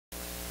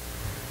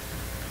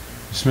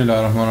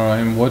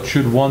Bismillahirrahmanirrahim. What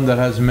should one that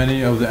has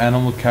many of the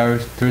animal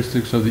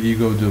characteristics of the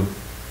ego do?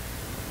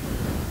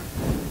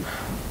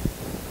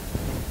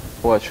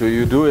 What should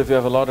you do if you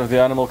have a lot of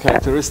the animal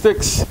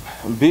characteristics?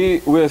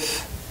 Be with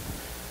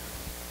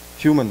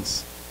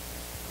humans.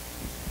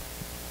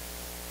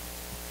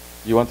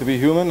 You want to be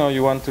human or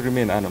you want to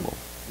remain animal?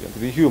 You want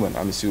to be human,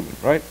 I'm assuming,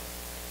 right?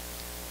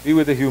 Be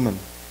with a human.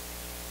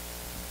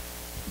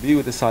 Be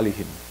with the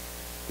salihin.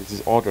 This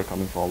is order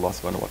coming from Allah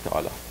subhanahu wa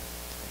ta'ala.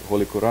 The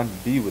Holy Quran,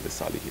 be with the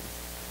salihin.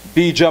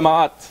 Be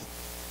jama'at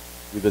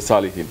with the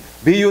salihin.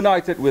 Be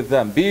united with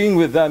them. Being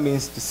with them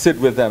means to sit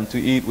with them, to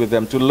eat with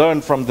them, to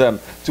learn from them,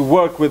 to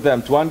work with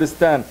them, to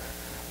understand,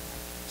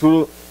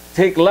 to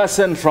take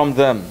lesson from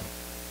them,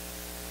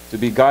 to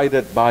be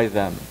guided by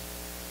them.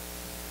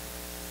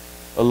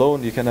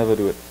 Alone you can never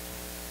do it.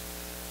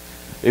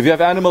 If you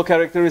have animal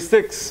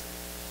characteristics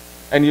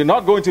and you're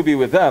not going to be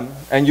with them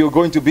and you're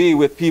going to be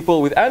with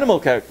people with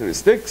animal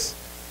characteristics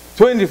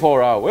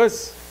 24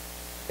 hours,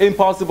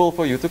 impossible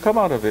for you to come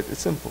out of it. It's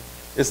simple.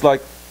 It's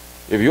like,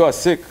 if you are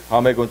sick, how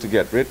am I going to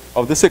get rid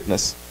of the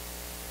sickness?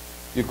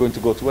 You're going to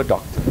go to a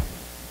doctor.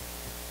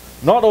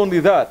 Not only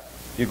that,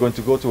 you're going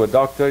to go to a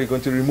doctor, you're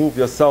going to remove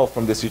yourself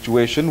from the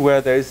situation where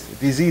there is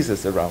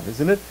diseases around,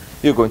 isn't it?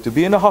 You're going to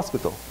be in a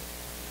hospital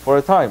for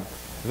a time.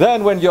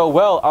 Then when you're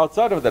well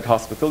outside of that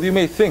hospital, you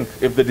may think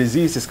if the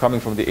disease is coming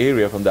from the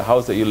area, from the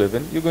house that you live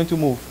in, you're going to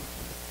move.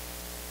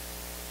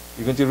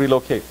 You're going to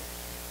relocate.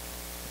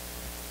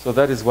 So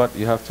that is what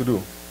you have to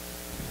do.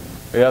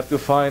 You have to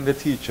find a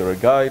teacher, a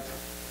guide,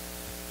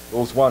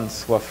 those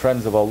ones who are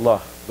friends of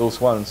Allah, those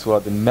ones who are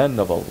the men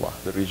of Allah,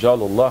 the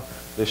Rijalullah,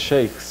 the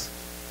Shaykhs.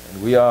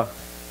 And we are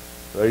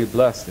very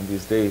blessed in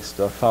these days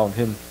to have found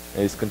him.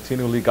 And he's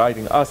continually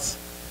guiding us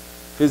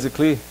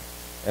physically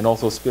and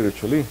also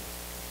spiritually.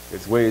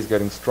 His way is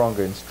getting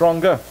stronger and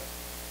stronger,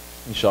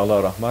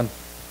 inshallah Rahman.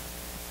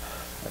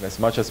 And as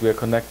much as we are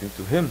connecting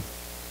to him,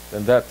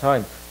 then that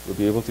time we'll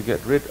be able to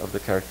get rid of the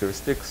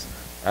characteristics,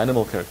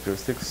 animal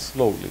characteristics,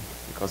 slowly.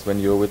 Because when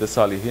you're with the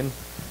Salihin,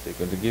 they're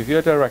going to give you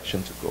a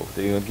direction to go.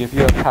 They're going to give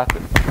you a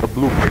pattern, a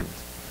blueprint.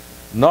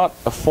 Not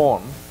a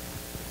form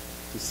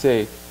to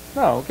say,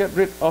 now get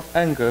rid of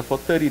anger for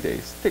 30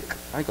 days. Tick,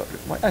 I got rid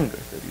of my anger,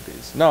 30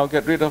 days. Now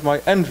get rid of my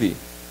envy.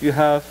 You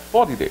have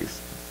 40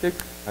 days. Tick,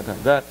 I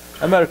done that.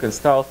 American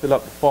style, fill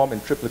up the form in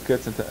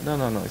triplicates. And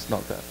no, it's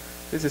not that.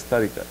 This is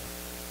tariqah.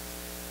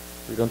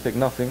 We don't take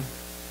nothing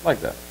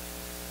like that.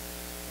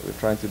 We're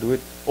trying to do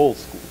it old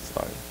school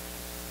style.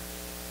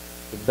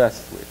 The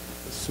best way.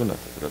 The sunnah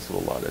of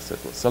Rasulullah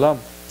ﷺ.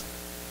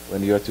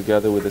 When you are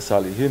together with the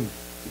Salihin,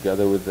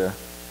 together with the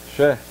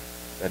Shaykh,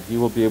 that he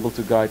will be able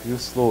to guide you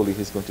slowly.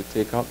 He's going to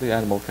take out the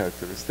animal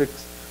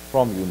characteristics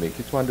from you, make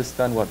you to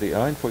understand what they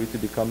are, and for you to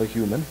become a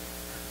human.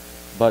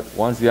 But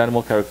once the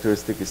animal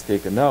characteristic is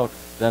taken out,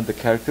 then the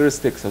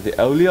characteristics of the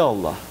awliya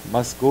Allah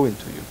must go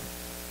into you.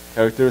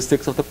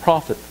 Characteristics of the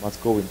Prophet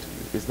must go into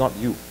you. It's not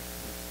you.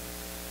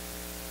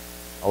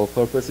 Our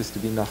purpose is to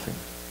be nothing.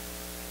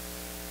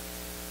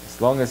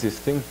 As long as you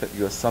think that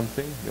you are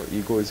something, your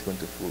ego is going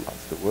to fool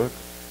us. The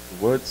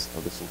words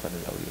of the Sultan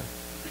al-Awliya.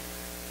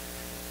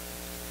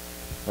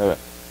 Alright.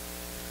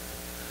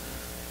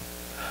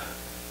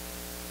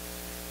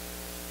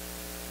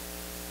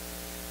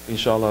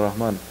 Inshallah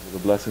Rahman, with the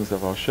blessings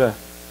of our Shaykh,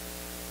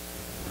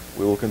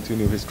 we will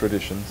continue his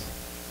traditions.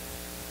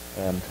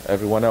 And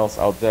everyone else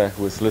out there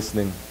who is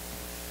listening,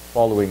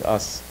 following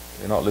us,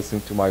 you're not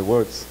listening to my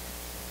words.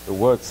 The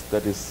words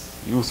that is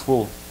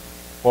useful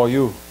for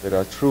you, that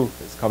are true,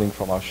 is coming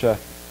from our Shaykh.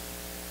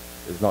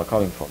 It's not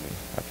coming from me.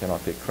 I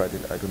cannot take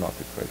credit. I do not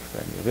take credit for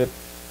any of it.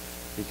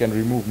 He can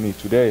remove me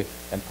today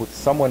and put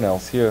someone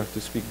else here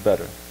to speak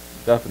better.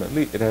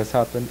 Definitely, it has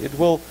happened. It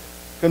will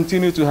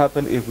continue to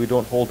happen if we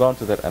don't hold on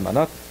to that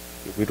amanat,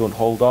 if we don't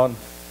hold on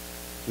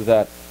to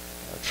that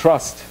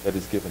trust that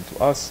is given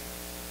to us.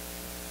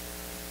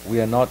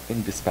 We are not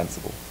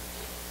indispensable.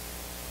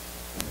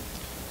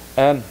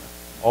 And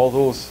all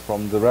those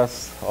from the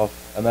rest of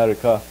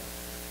America,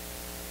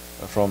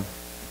 from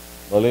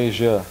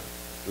Malaysia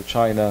to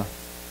China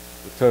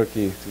to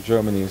Turkey to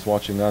Germany is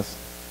watching us,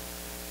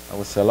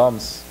 our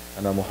salams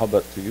and our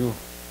muhabbat to you.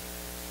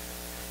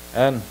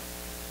 And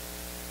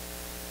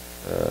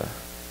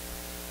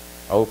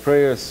our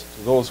prayers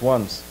to those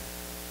ones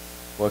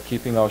who are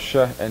keeping our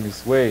Shaykh and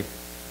his way,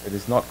 that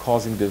is not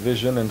causing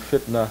division and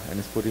fitna and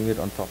is putting it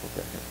on top of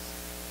their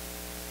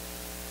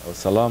heads. Our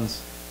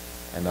salams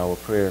and our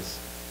prayers,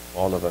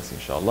 all of us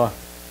inshallah.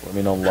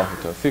 ومن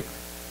الله توفيق.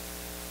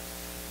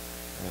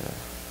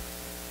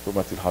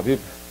 حرمة الحبيب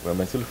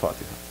ومثل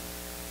الفاتحة.